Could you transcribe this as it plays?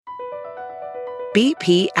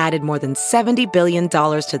BP added more than $70 billion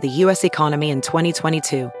to the U.S. economy in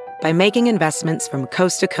 2022 by making investments from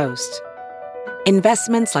coast to coast.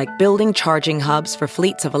 Investments like building charging hubs for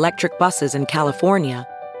fleets of electric buses in California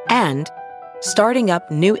and starting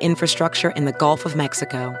up new infrastructure in the Gulf of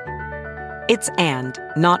Mexico. It's and,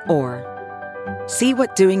 not or. See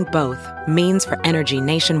what doing both means for energy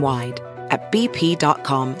nationwide at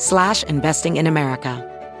bp.com/investing in America.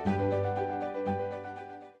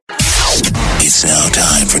 It's now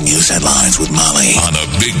time for news headlines with Molly on a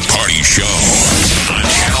Big Party Show on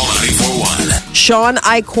Channel 94.1. Sean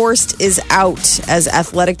Eichhorst is out as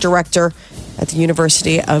athletic director at the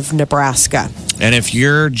University of Nebraska. And if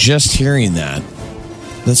you're just hearing that,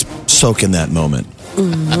 let's soak in that moment.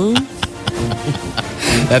 Mm-hmm.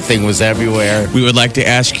 That thing was everywhere. We would like to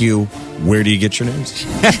ask you, where do you get your news?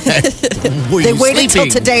 They waited until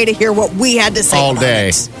today to hear what we had to say all about day.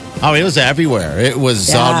 it. Oh, it was everywhere. It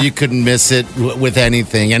was you couldn't miss it with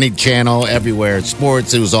anything, any channel, everywhere.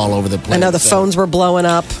 Sports, it was all over the place. I know the phones were blowing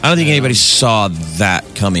up. I don't think anybody saw that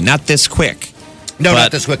coming. Not this quick. No,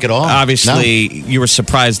 not this quick at all. Obviously, you were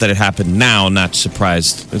surprised that it happened now, not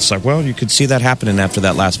surprised. It's like, well, you could see that happening after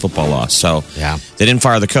that last football loss. So they didn't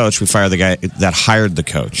fire the coach. We fired the guy that hired the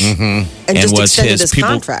coach. Mm-hmm. And just was extended his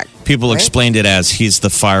contract. People explained it as he's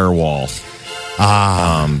the firewall.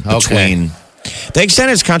 Between... Okay. They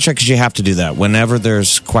extended his contract because you have to do that. Whenever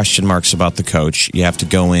there's question marks about the coach, you have to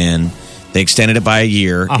go in. They extended it by a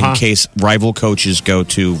year in case rival coaches go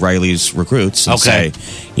to Riley's recruits and say,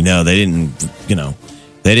 they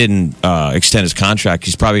didn't extend his contract.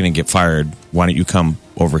 He's probably going to get fired. Why don't you come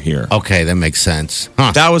over here? Okay, that makes sense.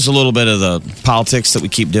 That was a little bit of the politics that we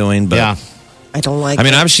keep doing, but I don't like. I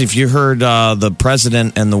mean, obviously, if you heard the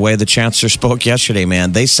president and the way the chancellor spoke yesterday,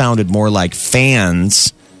 man, they sounded more like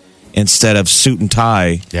fans instead of suit and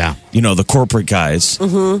tie. Yeah, the corporate guys.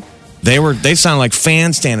 Mm-hmm. They sound like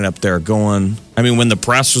fans standing up there going, I mean, when the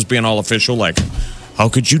press was being all official, like, how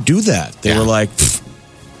could you do that? They were like,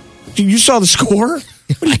 you saw the score?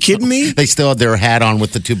 Are you kidding me? They still had their hat on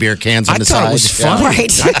with the 2 beer cans on the side. I thought it was funny.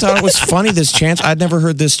 Right. I thought it was funny, I'd never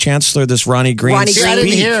heard this chancellor, this Ronnie Green speak. I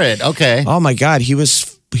didn't hear it. Okay. Oh, my God.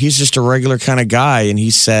 He's just a regular kind of guy. And he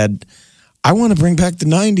said, I want to bring back the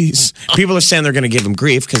 90s. People are saying they're going to give him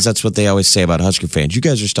grief because that's what they always say about Husker fans. You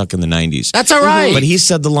guys are stuck in the 90s. That's all right. But he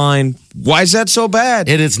said the line, why is that so bad?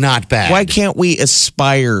 It is not bad. Why can't we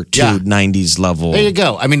aspire to 90s level? There you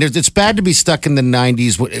go. I mean, it's bad to be stuck in the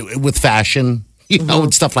 90s with fashion,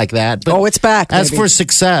 and stuff like that. But it's back. As for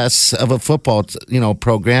success of a football,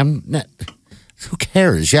 program, who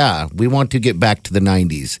cares? Yeah, we want to get back to the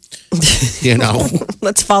 90s.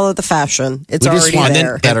 Let's follow the fashion. It's we just already want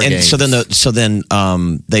there. And so then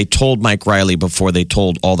they told Mike Riley before they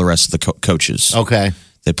told all the rest of the coaches. Okay.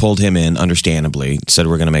 They pulled him in, understandably, said,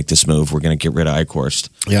 we're going to make this move. We're going to get rid of Eichhorst.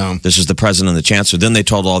 Yeah. This is the president and the chancellor. Then they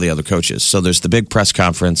told all the other coaches. So there's the big press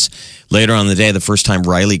conference. Later on in the day, the first time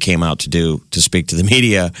Riley came out to speak to the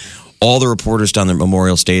media, all the reporters down at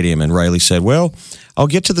Memorial Stadium, and Riley said, well, I'll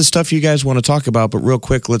get to the stuff you guys want to talk about, but real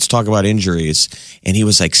quick, let's talk about injuries. And he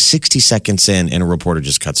was like 60 seconds in, and a reporter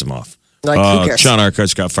just cuts him off. Like, who cares? Sean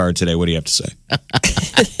Eichhorst got fired today. What do you have to say?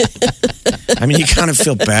 I mean, you kind of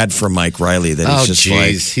feel bad for Mike Riley that he's just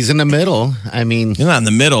like... He's in the middle. I mean... He's not in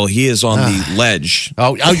the middle. He is on the ledge.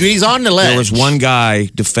 Oh, he's on the ledge. There was one guy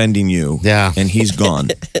defending you. Yeah. And he's gone.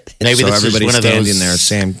 Maybe so this everybody's is one of standing those... there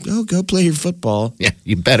saying, go play your football. Yeah,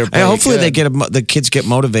 you better play. And hopefully the kids get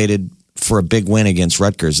motivated for a big win against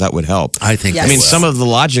Rutgers. That would help. I think Yes. I mean, some of the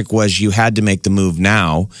logic was you had to make the move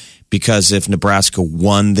now because if Nebraska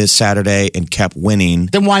won this Saturday and kept winning,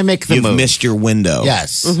 then why make the you've move? missed your window.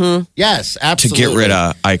 Yes. Mm-hmm. Yes, To absolutely. get rid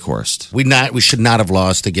of Eichhorst. We should not have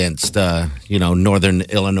lost against Northern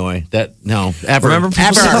Illinois. Ever. Remember, people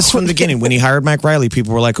ever. said this from the beginning. When he hired Mike Riley,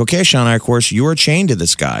 people were like, okay, Sean Eichhorst, you are chained to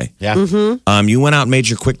this guy. Yeah. Mm-hmm. You went out and made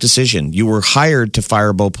your quick decision. You were hired to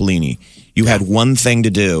fire Bo Pelini. You had one thing to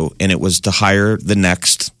do, and it was to hire the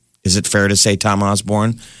next, is it fair to say, Tom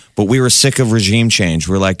Osborne? But we were sick of regime change.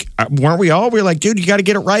 We're like, weren't we all? We were like, dude, you got to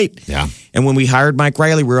get it right. Yeah. And when we hired Mike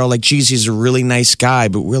Riley, we were all like, geez, he's a really nice guy.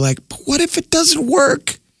 But we're like, but what if it doesn't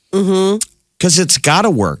work? Mm-hmm. Because it's got to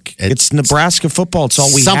work. It's Nebraska football. It's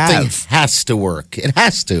all we have. Something has to work. It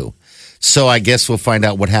has to. So I guess we'll find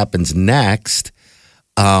out what happens next.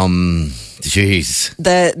 Jeez.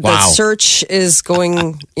 The search is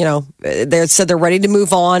going, they said they're ready to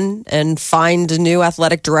move on and find a new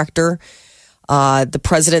athletic director. The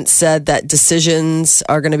president said that decisions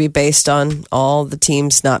are going to be based on all the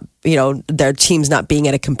teams their teams not being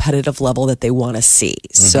at a competitive level that they want to see.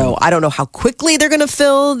 So I don't know how quickly they're going to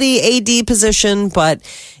fill the AD position, but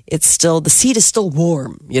the seat is still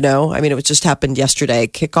warm, I mean, it just happened yesterday.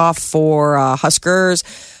 Kickoff for Huskers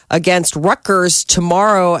against Rutgers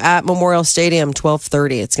tomorrow at Memorial Stadium,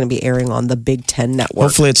 12:30. It's going to be airing on the Big Ten Network.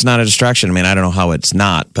 Hopefully it's not a distraction. I mean, I don't know how it's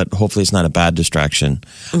not, but hopefully it's not a bad distraction.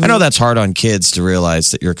 I know that's hard on kids to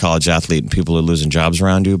realize that you're a college athlete and people are losing jobs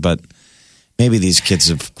around you, but maybe these kids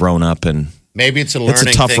have grown up and maybe it's a learning it's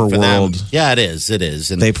a tougher thing for world. Them. Yeah, it is. It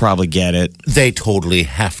is. And they probably get it. They totally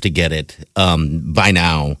have to get it by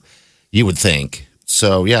now, you would think.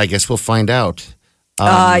 So, yeah, I guess we'll find out.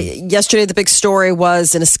 Yesterday, the big story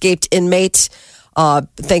was an escaped inmate.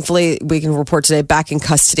 Thankfully, we can report today back in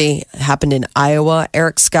custody. It happened in Iowa.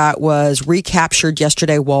 Eric Scott was recaptured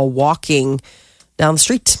yesterday while walking down the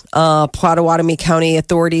street. Pottawatomie County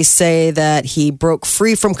authorities say that he broke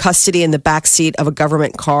free from custody in the backseat of a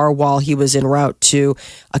government car while he was en route to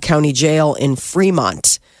a county jail in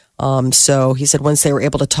Fremont. So he said once they were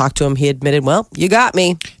able to talk to him, he admitted, well, you got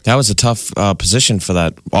me. That was a tough position for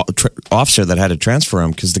that officer that had to transfer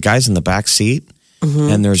him because the guy's in the back seat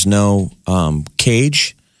and there's no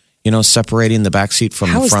cage, separating the back seat from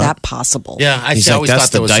the front. How is that possible? Yeah, He's always that's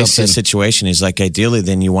thought there the was dicey something. situation. He's like, ideally,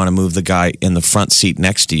 then you want to move the guy in the front seat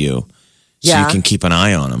next to you so you can keep an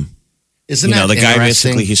eye on him. Isn't that the guy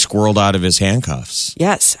interesting? basically, he squirreled out of his handcuffs.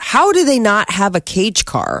 Yes. How do they not have a cage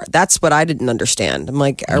car? That's what I didn't understand. I'm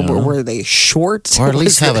like, were they short? Or at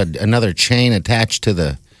least have another chain attached to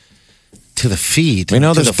the feet. We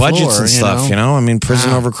know to there's the budgets floor, and stuff, I mean,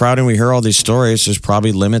 prison overcrowding, we hear all these stories. There's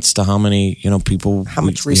probably limits to how many, people. How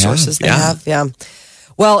much resources they have. Yeah.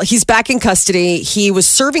 Well, he's back in custody. He was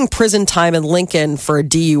serving prison time in Lincoln for a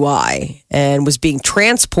DUI and was being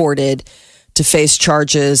transported to face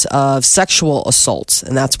charges of sexual assault.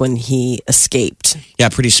 And that's when he escaped. Yeah,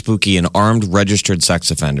 pretty spooky. An armed registered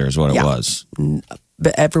sex offender is what it was.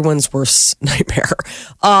 But everyone's worst nightmare.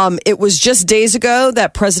 It was just days ago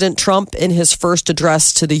that President Trump, in his first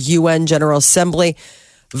address to the UN General Assembly,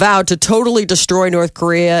 vowed to totally destroy North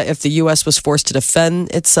Korea if the U.S. was forced to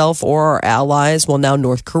defend itself or our allies. Well, now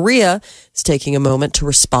North Korea is taking a moment to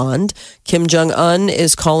respond. Kim Jong-un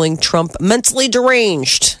is calling Trump mentally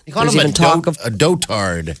deranged. You call There's him even talk of a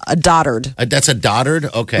dotard. a dotard. That's a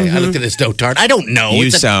dotard? Okay, I looked at this dotard. I don't know. You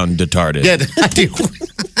sound dotarded. Yeah, I do.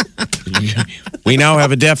 We now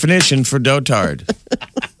have a definition for dotard.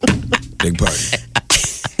 Big party.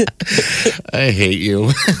 I hate you.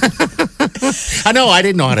 I know, I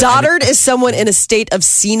didn't know how to. Dotard is someone in a state of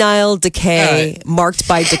senile decay marked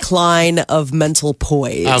by decline of mental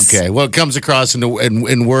poise. Okay, well, it comes across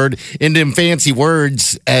in fancy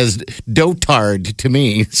words as dotard to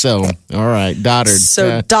me. So, all right, dotard.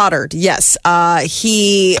 So dotard, yes.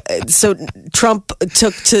 So Trump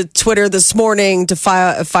took to Twitter this morning to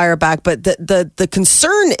fire back, but the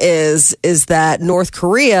concern is that North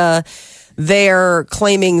Korea, they're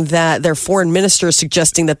claiming that their foreign minister is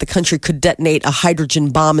suggesting that the country could detonate a hydrogen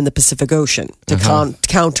bomb in the Pacific Ocean to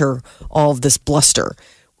counter all of this bluster,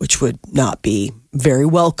 which would not be very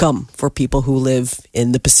welcome for people who live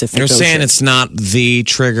in the Pacific You're Ocean. saying it's not the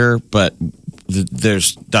trigger, but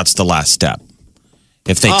that's the last step.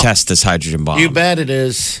 If they test this hydrogen bomb. You bet it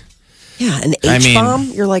is. Yeah, an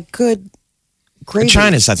H-bomb? You're like, good gravy.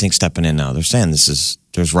 China's, I think, stepping in now. They're saying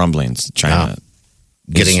there's rumblings. China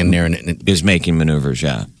getting in there and is making maneuvers,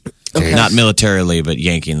 yeah. Okay. Not militarily, but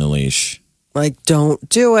yanking the leash. Like, don't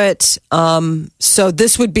do it. So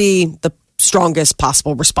this would be the strongest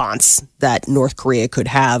possible response that North Korea could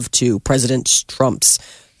have to President Trump's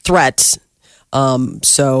threat.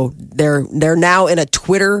 So they're now in a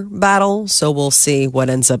Twitter battle. So we'll see what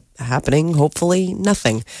ends up happening. Hopefully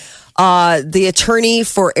nothing. The attorney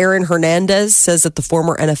for Aaron Hernandez says that the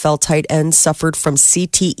former NFL tight end suffered from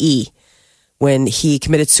CTE when he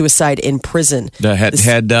committed suicide in prison. The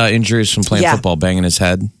head injuries from playing football, banging his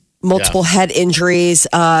head. Multiple head injuries.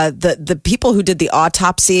 The people who did the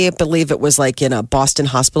autopsy, I believe it was like in a Boston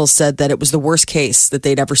hospital, said that it was the worst case that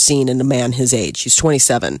they'd ever seen in a man his age. He's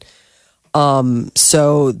 27.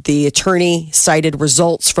 So the attorney cited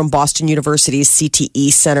results from Boston University's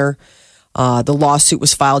CTE Center. The lawsuit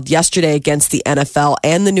was filed yesterday against the NFL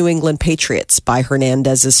and the New England Patriots by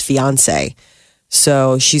Hernandez's fiance.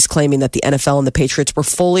 So she's claiming that the NFL and the Patriots were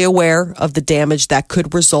fully aware of the damage that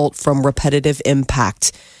could result from repetitive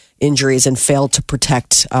impact injuries and failed to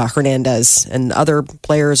protect Hernandez. And other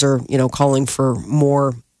players are, calling for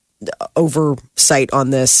more oversight on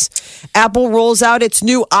this. Apple rolls out its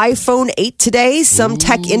new iPhone 8 today. Some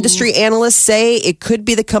tech industry analysts say it could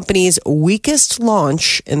be the company's weakest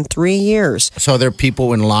launch in 3 years. So there are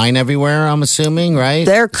people in line everywhere, I'm assuming, right?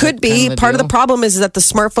 There could be. Kind Part of the deal? problem is that the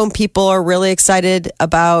smartphone people are really excited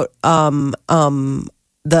about the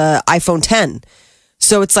iPhone 10.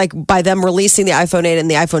 So it's like by them releasing the iPhone 8 and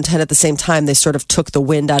the iPhone 10 at the same time, they sort of took the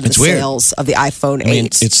wind out of It's the weird. sales of the iPhone 8 I mean,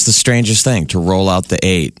 it's the strangest thing to roll out the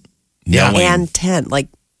 8. Yeah. knowing and 10. Like,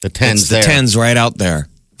 The 10's it's the there. 10's right out there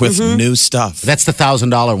with new stuff. That's the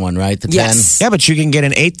 $1,000 one, right? The 10. yes. Yeah, but you can get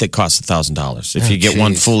an 8 that costs $1,000 if you get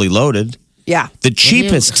one geez. fully loaded. Yeah. The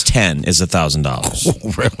cheapest 10 is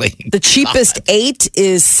 $1,000. Really? The cheapest 8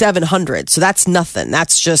 is $700. So that's nothing.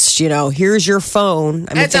 That's just, here's your phone.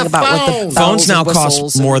 I mean, It's think a about what the phone. bells Phones now and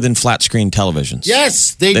whistles cost more than flat screen televisions.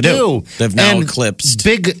 Yes, they They do. do. They've now And eclipsed.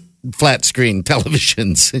 big flat screen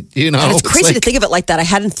televisions. And it's crazy to like- think of it like that. I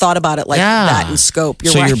hadn't thought about it like Yeah. that in scope.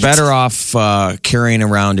 You're So right. you're better off carrying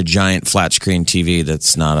around a giant flat screen TV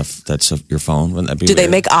that's not your phone. Wouldn't that be Do they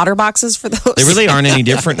weird? make otter boxes for those? They really aren't any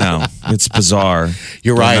different now. It's bizarre.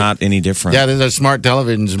 You're They're right. not any different. Yeah, they're smart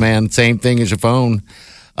televisions, man. Same thing as your phone,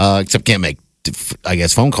 except can't make, I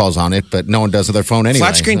guess, phone calls on it. But no one does with their phone anyway.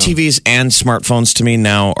 Flat screen so. TVs and smartphones to me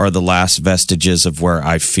now are the last vestiges of where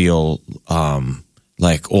I feel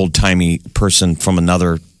like old timey person from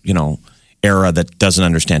another, era that doesn't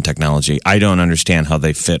understand technology. I don't understand how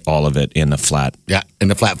they fit all of it in a flat. Yeah, in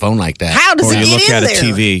a flat phone like that. How does Or it you get look in at there?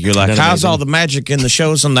 a TV, you're like, Isn't that how's amazing? all the magic in the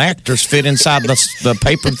shows and the actors fit inside the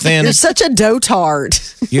paper thin? You're such a dotard.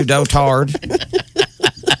 You dotard.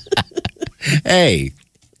 Hey,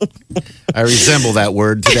 I resemble that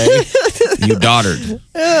word today. You dotard.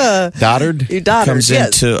 Doddard? You dotard. Comes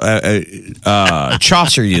yes. into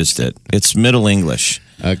Chaucer used it. It's Middle English.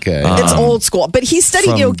 Okay. It's old school. But he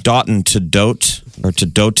studied, From Doughton to dote, or to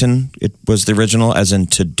doten, it was the original, as in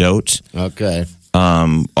to dote. Okay.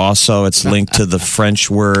 Also, it's linked to the French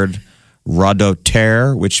word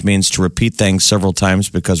radoter, which means to repeat things several times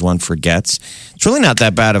because one forgets. It's really not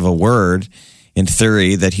that bad of a word in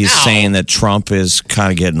theory that he's saying that Trump is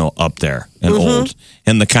kind of getting up there and old,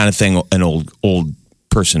 and the kind of thing an old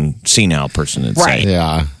person, senile person would Right. say.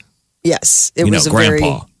 Yeah. yes. It You know, was a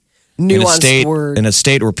grandpa. very nuanced word. In a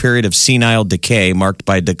state or period of senile decay marked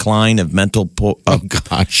by decline of mental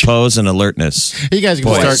gosh. pose and alertness. You guys can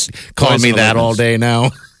Boys. start calling Boys me and that all alertness. day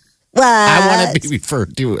now. What? I want to be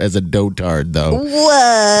referred to as a dotard, though.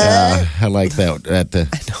 What? I like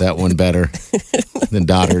that one better than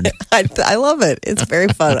Doddard. I love it. It's very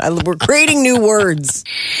fun. We're creating new words.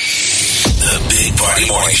 The Big Party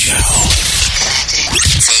Morning Show.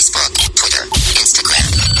 Facebook, Twitter, Instagram.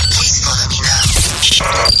 Please follow me now.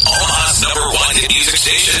 Omaha's #1 hit music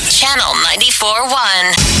station. Channel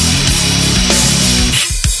 94.1.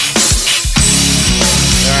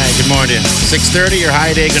 All right, good morning. 6:30, your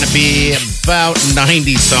high day going to be about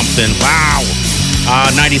 90-something. Wow.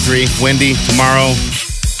 93, windy tomorrow.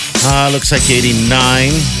 Looks like 89.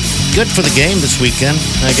 Good for the game this weekend,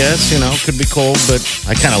 I guess. Could be cold, but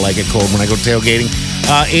I kind of like it cold when I go tailgating.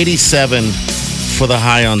 87 for the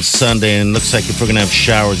high on Sunday, and looks like if we're going to have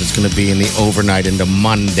showers, it's going to be in the overnight into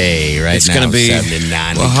Monday, right? It's now, going to be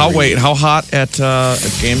 79 well, how degrees. hot at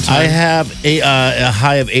game time? I have a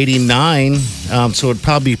high of 89, so it'd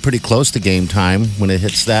probably be pretty close to game time when it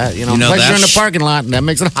hits that. know, Plus you're in the that's- parking lot, and that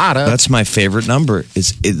makes it hotter. That's my favorite number.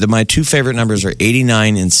 My two favorite numbers are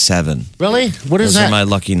 89 and 7. Really? What is Those that? are my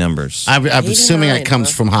lucky numbers. I'm assuming it 89,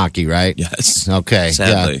 comes from hockey, right? Yes. Okay.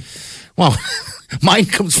 Sadly. Yeah. Well, mine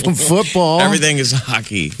comes from football. Everything is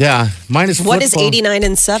hockey. Yeah, mine is football. What is 89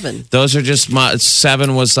 and 7? Those are just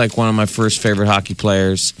 7 was like one of my first favorite hockey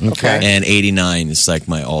players. Okay. And 89 is like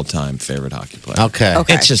my all-time favorite hockey player. Okay.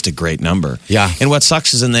 Okay. It's just a great number. Yeah. And what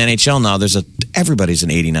sucks is in the NHL now, everybody's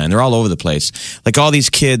an 89. They're all over the place. Like all these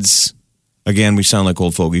kids, again, we sound like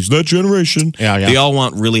old fogies. That generation. Yeah. They all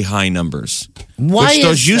want really high numbers. Why Which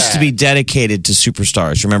those is used to that? be dedicated to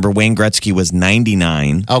superstars. Remember, Wayne Gretzky was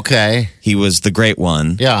 99. Okay. He was the great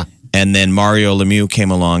one. Yeah. And then Mario Lemieux came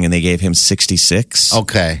along and they gave him 66.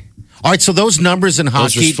 Okay. All right, so those numbers in Those were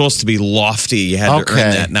hockey. supposed to be lofty. You had to Okay.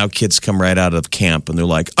 earn that. Now kids come right out of camp and they're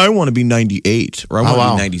like, I want to be 98 or I want to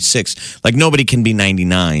wow. be 96. Like nobody can be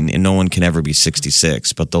 99 and no one can ever be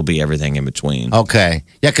 66, but there'll be everything in between. Okay.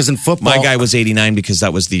 Yeah, because in football. My guy was 89 because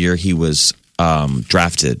that was the year he was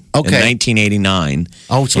drafted. Okay. In 1989.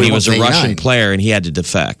 Oh, so and he he was a was 89. Russian player and he had to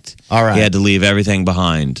defect. All right. He had to leave everything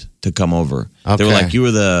behind to come over. They were Okay. like, you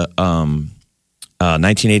were the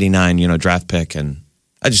 1989, draft pick and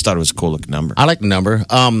I just thought it was a cool looking number. I like the number.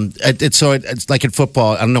 It's like in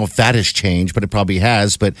football. I don't know if that has changed, but it probably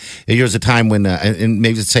has. But there was a time when, and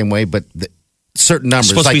maybe it's the same way, but certain numbers, It's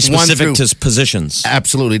supposed like to be specific to positions.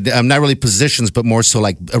 Absolutely, not really positions, but more so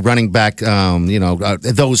like a running back.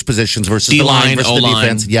 Those positions versus the line D-line, versus the O-line.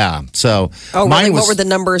 defense. Yeah. So, Oh, mine really? was, What were the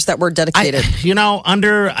numbers that were dedicated?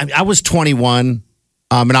 I was 21,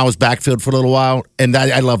 and I was backfield for a little while, and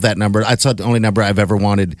I love that number. That's the only number I've ever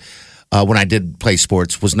wanted when I did play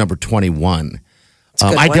sports was number 21. a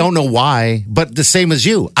good I one. don't know why, but the same as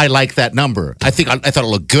you, I like that number. I thought it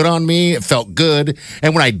looked good on me. It felt good,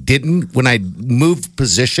 and when I moved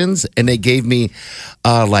positions and they gave me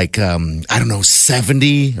I don't know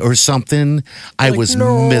 70 or something, I was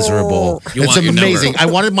miserable. You It's want your amazing. number. I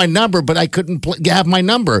wanted my number, but I couldn't have my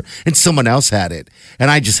number, and someone else had it, and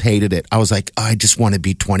I just hated it. I was like, I just want to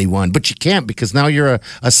be 21, but you can't because now you're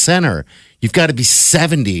a center. You've got to be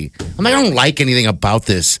 70. I'm like, I don't like anything about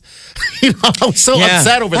this. I was so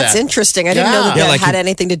upset over That's that. interesting. I didn't know that Yeah, that like had you-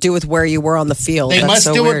 anything to do with where you were on the field. They That's must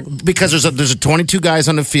so do weird. it because there's 22 guys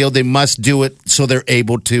on the field. They must do it so they're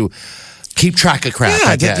able to keep track of crap.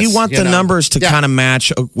 I guess, you want the know? numbers to Yeah. kind of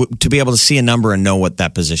match, to be able to see a number and know what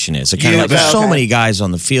that position is. It kind Yeah, of there's so okay. many guys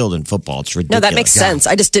on the field in football. It's No, ridiculous. that makes sense.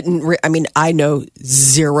 I just didn't. I know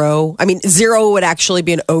zero. Zero would actually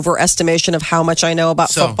be an overestimation of how much I know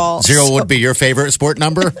about So, football. zero So- would be your favorite sport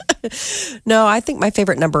number. No, I think my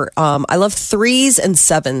favorite number. I love 3s and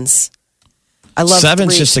 7s. I love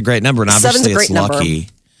Seven's 3. just a great number, and Seven's obviously a great it's lucky.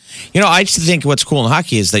 I just think what's cool in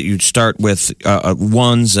hockey is that you start with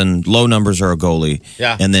ones and low numbers are a goalie,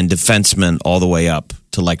 Yeah. and then defensemen all the way up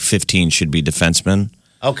to like 15 should be defensemen,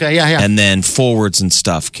 Okay, yeah. and then forwards and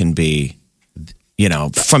stuff can be,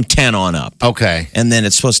 from 10 on up. Okay. And then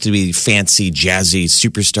it's supposed to be fancy, jazzy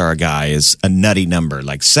superstar guy is a nutty number,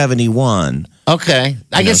 like 71. Okay.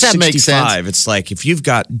 I guess that makes 65. sense. It's like if you've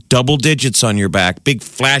got double digits on your back, big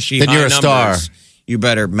flashy Then high you're a star. numbers, you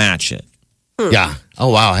better match it. Yeah. Oh,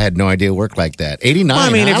 wow. I had no idea it worked like that. 89. Well,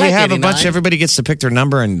 if like you have 89. a bunch, everybody gets to pick their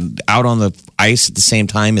number, and out on the ice at the same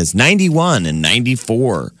time is 91 and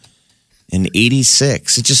 94 and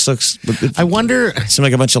 86. It just looks. I wonder. Seems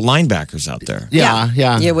like a bunch of linebackers out there.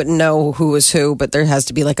 Yeah. You wouldn't know who is who, but there has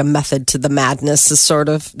to be like a method to the madness, is sort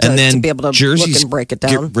of, And then to be able to jerseys look and break it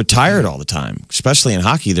down. get retired all the time, especially in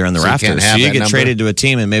hockey. They're in the So you can't rafters. So have you that get number? traded to a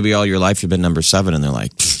team, and maybe all your life you've been number 7, and they're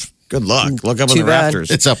like, "Pfft, good luck. Look up on Too the bad.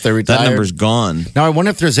 rafters. It's up there That retired. number's gone. Now, I wonder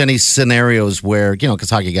if there's any scenarios where, because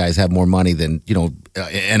hockey guys have more money than,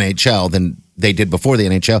 NHL than they did before the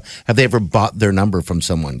NHL. Have they ever bought their number from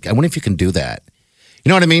someone? I wonder if you can do that. You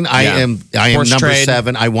know what I mean? I Yeah. am Horse number trade.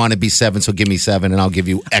 7. I want to be 7, so give me 7 and I'll give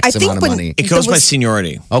you X I think amount of when- money. It goes There by was-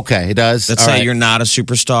 seniority. Okay, it does. Let's All say right. you're not a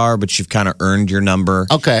superstar, but you've kind of earned your number.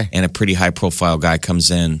 Okay. And a pretty high profile guy comes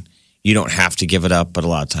in. You don't have to give it up, but a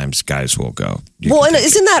lot of times guys will go. You Well, can and take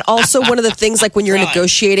isn't that also one of the things, like when you're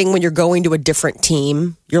negotiating, when you're going to a different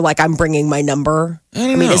team, you're like, I'm bringing my number.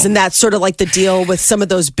 I mean, know. isn't that sort of like the deal with some of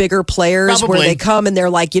those bigger players where Probably. they come and they're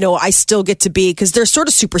like, I still get to be, because they're sort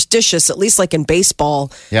of superstitious, at least like in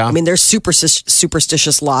baseball. Yeah. I mean, they're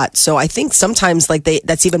superstitious lot. So I think sometimes like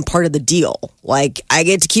that's even part of the deal. Like, I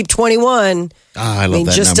get to keep 21. I love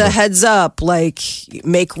that just number. a heads up, like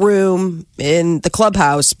make room in the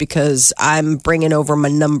clubhouse because I'm bing over my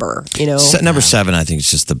number, Number 7, I think, is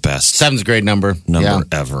just the best 7's a great number. number Yeah.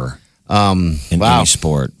 ever Wow. in any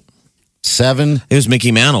sport. 7. It was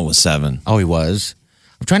Mickey Mantle with 7. Oh, he was.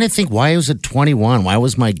 I'm trying to think, why was it 21? Why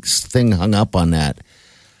was my thing hung up on that?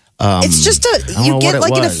 It's just don't you know get what it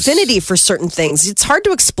like an was. affinity for certain things. It's hard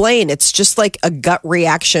to explain. It's just like a gut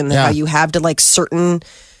reaction Yeah. how you have to like certain.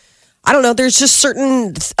 I don't know. There's just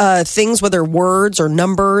certain things, whether words or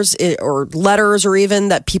numbers or letters or even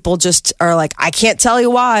that people just are like, I can't tell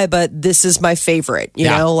you why, but this is my favorite. You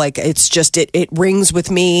Yeah. know, like it's just it rings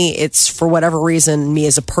with me. It's for whatever reason, me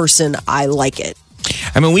as a person, I like it.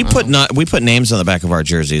 I mean, we put names on the back of our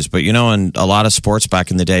jerseys, but in a lot of sports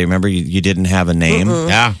back in the day, remember you didn't have a name.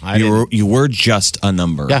 Yeah, You were just a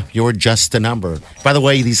number. Yeah, you're just a number. By the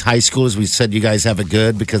way, these high schools, we said you guys have it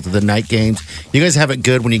good because of the night games. You guys have it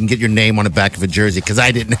good when you can get your name on the back of a jersey because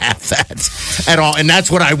I didn't have that at all. And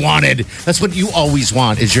that's what I wanted. That's what you always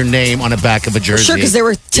want is your name on the back of a jersey. Sure, because they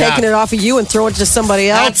were taking Yeah. it off of you and throwing it to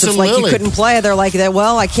somebody else. If like you Absolutely. couldn't play, they're like,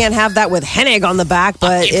 well, I can't have that with Hennig on the back,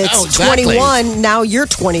 but it's know, exactly. 21. Now you're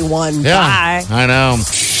 21. Yeah, Bye. I know.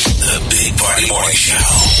 The Big Party Morning Show.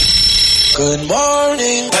 Good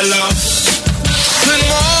morning. Hello. Good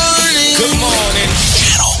morning. Good morning.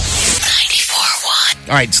 Channel 94.1.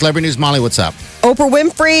 All right, Celebrity News Molly, what's up? Oprah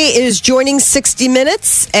Winfrey is joining 60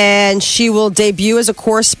 Minutes, and she will debut as a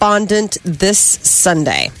correspondent this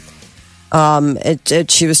Sunday.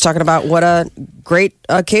 She was talking about what a great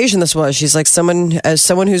occasion this was. She's like, as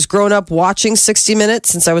someone who's grown up watching 60 Minutes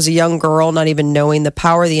since I was a young girl, not even knowing the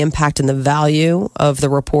power, the impact, and the value of the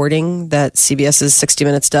reporting that CBS's 60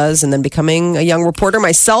 Minutes does, and then becoming a young reporter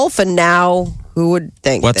myself, and now who would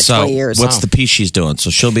think that 20 years? What's the piece she's doing? So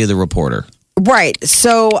she'll be the reporter. Right.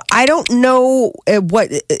 So I don't know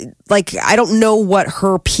I don't know what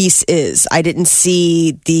her piece is. I didn't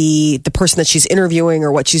see the person that she's interviewing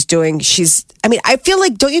or what she's doing. I feel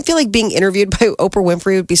like, don't you feel like being interviewed by Oprah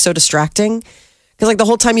Winfrey would be so distracting? Because like the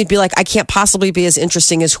whole time you'd be like, I can't possibly be as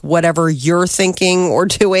interesting as whatever you're thinking or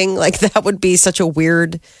doing. Like that would be such a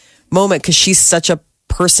weird moment because she's such a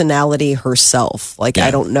personality herself. Like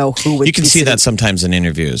I don't know who would. You can see that sometimes in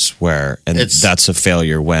interviews that's a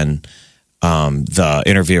failure when the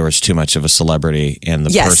interviewer is too much of a celebrity and the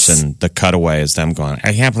person, the cutaway is them going,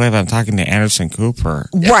 I can't believe I'm talking to Anderson Cooper.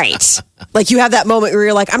 Right. Like you have that moment where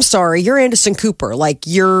you're like, I'm sorry, you're Anderson Cooper. Like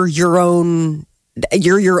you're your own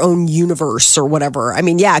universe or whatever. I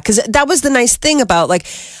mean, yeah, because that was the nice thing about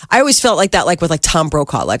I always felt like that, like with Tom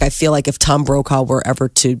Brokaw. Like I feel like if Tom Brokaw were ever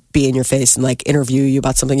to be in your face and like interview you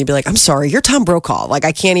about something, you'd be like, I'm sorry, you're Tom Brokaw. Like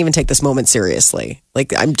I can't even take this moment seriously.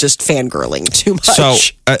 Like I'm just fangirling too much. So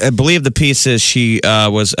I believe the piece is she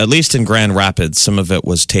was at least in Grand Rapids. Some of it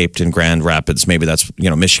was taped in Grand Rapids. Maybe that's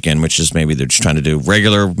Michigan, which is maybe they're just trying to do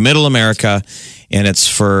regular Middle America, and it's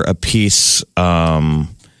for a piece.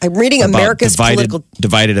 I'm reading America's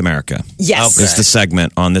Divided America. Yes. Is the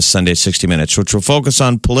segment on this Sunday 60 Minutes, which will focus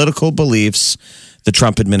on political beliefs, the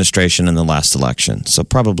Trump administration, and the last election. So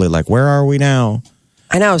probably where are we now?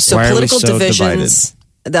 I know. So Why political are we so divisions.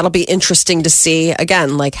 divided? That'll be interesting to see.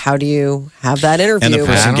 Again, how do you have that interview? And the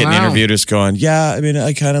person getting interviewed is going, yeah, I mean,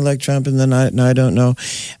 I kind of like Trump, and then I don't know.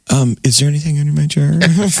 Is there anything under my chair?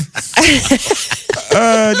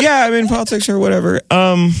 Yeah, I mean, politics or whatever.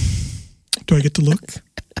 Do I get to look?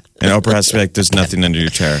 And Oprah has to be like, there's nothing under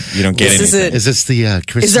your chair. You don't get anything. Is this the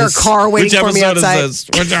Christmas? Is there a car waiting for me outside?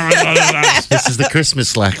 Which episode is this? This is the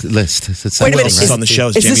Christmas list. Wait a minute. Is on the show?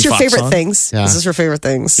 Is this your favorite song? things? Yeah. Is this your favorite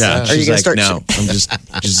things? Yeah. Are you going to start? No, I'm just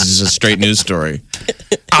this is a straight news story.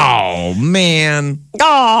 Oh, man.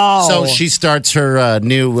 Oh. So she starts her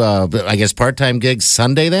new, I guess, part-time gig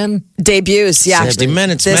Sunday then? Debuts, yeah. 60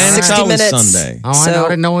 Minutes, This man. 60 It's always Minutes. Sunday. Oh, I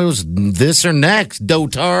didn't know it was this or next.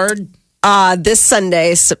 Dotard. This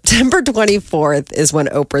Sunday, September 24th, is when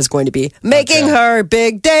Oprah is going to be making her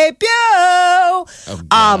big debut.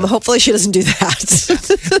 Hopefully she doesn't do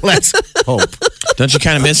that. Let's hope. Don't you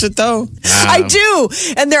kind of miss it, though? I do.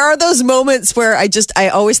 And there are those moments where I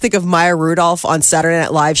always think of Maya Rudolph on Saturday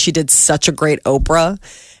Night Live. She did such a great Oprah.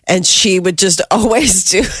 And she would just always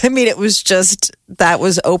do. I mean, that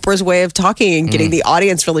was Oprah's way of talking and getting the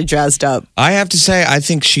audience really jazzed up. I have to say, I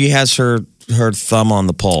think she has her thumb on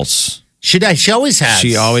the pulse. She always has.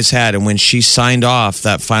 She always had. And when she signed off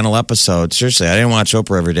that final episode, seriously, I didn't watch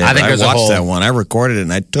Oprah every day. I think but I there's a watched whole- that one. I recorded it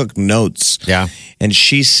and I took notes. Yeah. And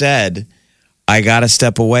she said, I got to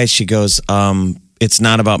step away. She goes, it's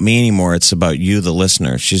not about me anymore. It's about you, the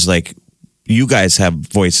listener. She's like, you guys have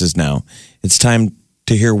voices now. It's time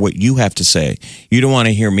to hear what you have to say. You don't want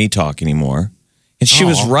to hear me talk anymore. And she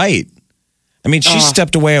was right. I mean, she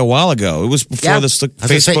stepped away a while ago. It was before this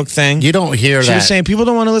Facebook thing. You don't hear She that. was saying people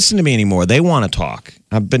don't want to listen to me anymore. They want to talk.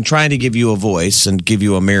 I've been trying to give you a voice and give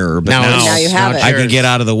you a mirror, but Now you have it. I can get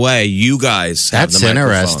out of the way. You guys have That's the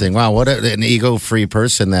microphone. interesting. Wow, what an ego-free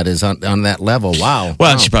person that is on that level. Wow.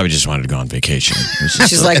 Well, she probably just wanted to go on vacation.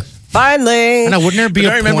 She's like, finally. I know, wouldn't there be But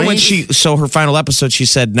a I remember point? when so her final episode, she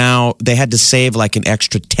said now they had to save like an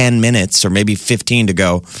extra 10 minutes or maybe 15 to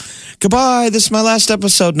go, goodbye, this is my last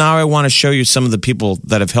episode. Now I want to show you some of the people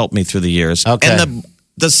that have helped me through the years. Okay. And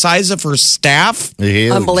the size of her staff,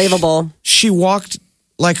 Huge. Unbelievable. she walked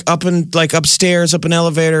upstairs, up an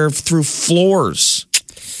elevator, through floors.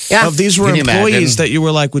 Yeah. Of these were Can you employees imagine? that you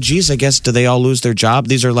were like, well, geez, I guess, do they all lose their job?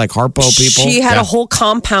 These are like Harpo people. She had Yeah. a whole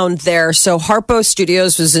compound there. So Harpo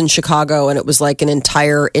Studios was in Chicago, and it was like an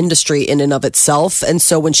entire industry in and of itself. And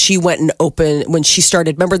so when she went and when she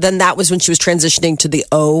started, remember, then that was when she was transitioning to the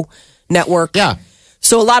O network. Yeah.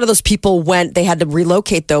 So a lot of those people they had to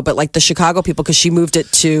relocate though, but like the Chicago people, because she moved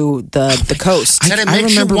it to the coast. That it makes you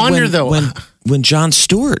remember wonder, though. when Jon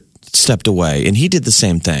Stewart stepped away, and he did the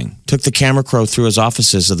same thing. Took the camera crew through his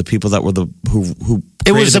offices of the people that were who It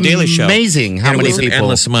created was the Daily Show. amazing how And many it was people. an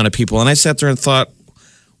endless amount of people. And I sat there and thought,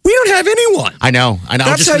 we don't have anyone. I know. I'm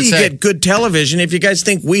That's just how gonna you say, get good television. If you guys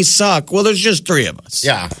think we suck, well, there's just three of us.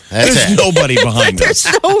 Yeah, that's There's it. nobody behind us.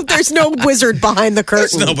 There's no wizard behind the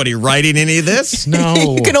There's curtain. nobody writing any of this.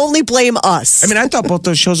 No. You can only blame us. I mean, I thought both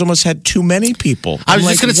those shows almost had too many people. I was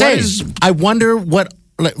I'm just going like, to say, what is- I wonder what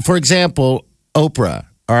for example, Oprah.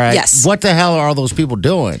 All right. Yes. What the hell are all those people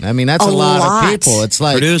doing? I mean, that's a lot of people. It's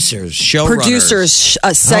like producers,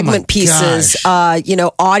 showrunners, segment pieces,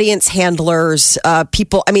 audience handlers,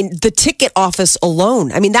 people. I mean, the ticket office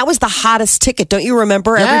alone. I mean, that was the hottest ticket. Don't you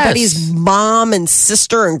remember? Yes. Everybody's mom and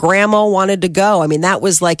sister and grandma wanted to go. I mean, that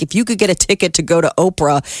was like if you could get a ticket to go to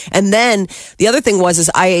Oprah. And then the other thing was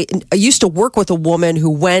I used to work with a woman who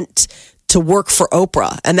went to work for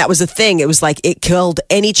Oprah. And that was the thing. It was like it killed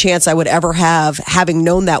any chance I would ever have, having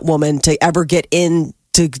known that woman, to ever get into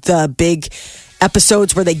the big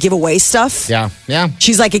episodes where they give away stuff. Yeah.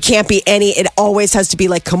 She's like, it can't be it always has to be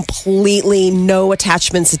like completely no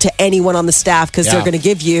attachments to anyone on the staff because they're going to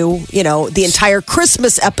give you, the entire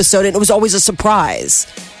Christmas episode. And it was always a surprise.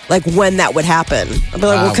 Like when that would happen. I'd be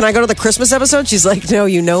like, well, can I go to the Christmas episode? She's like, no,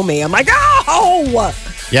 you know me. I'm like, oh!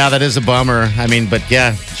 Yeah, that is a bummer. I mean, but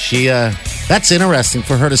yeah, she, that's interesting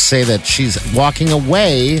for her to say that she's walking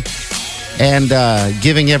away and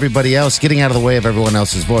getting out of the way of everyone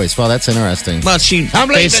else's voice. Well, that's interesting. Well, she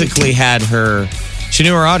basically she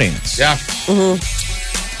knew her audience. Yeah.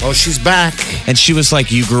 Mm-hmm. Well, she's back. And she was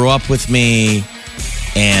like, you grew up with me.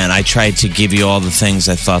 And I tried to give you all the things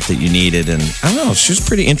I thought that you needed. And I don't know, she was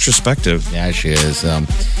pretty introspective. Yeah, she is.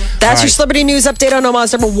 That's your celebrity news update on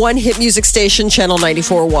Omaha's number one hit music station, Channel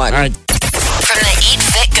 94.1. All right. From the Eat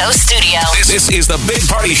Fit Go studio. This is the Big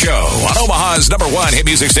Party Show on Omaha's number one hit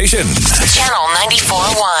music station. Channel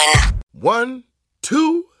 94.1. 1,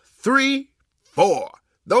 2, 3, 4.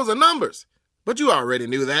 Those are numbers. But you already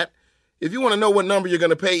knew that. If you want to know what number you're going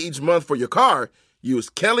to pay each month for your car,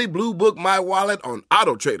 use Kelley Blue Book My Wallet on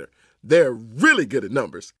Auto Trader. They're really good at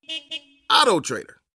numbers. Auto Trader.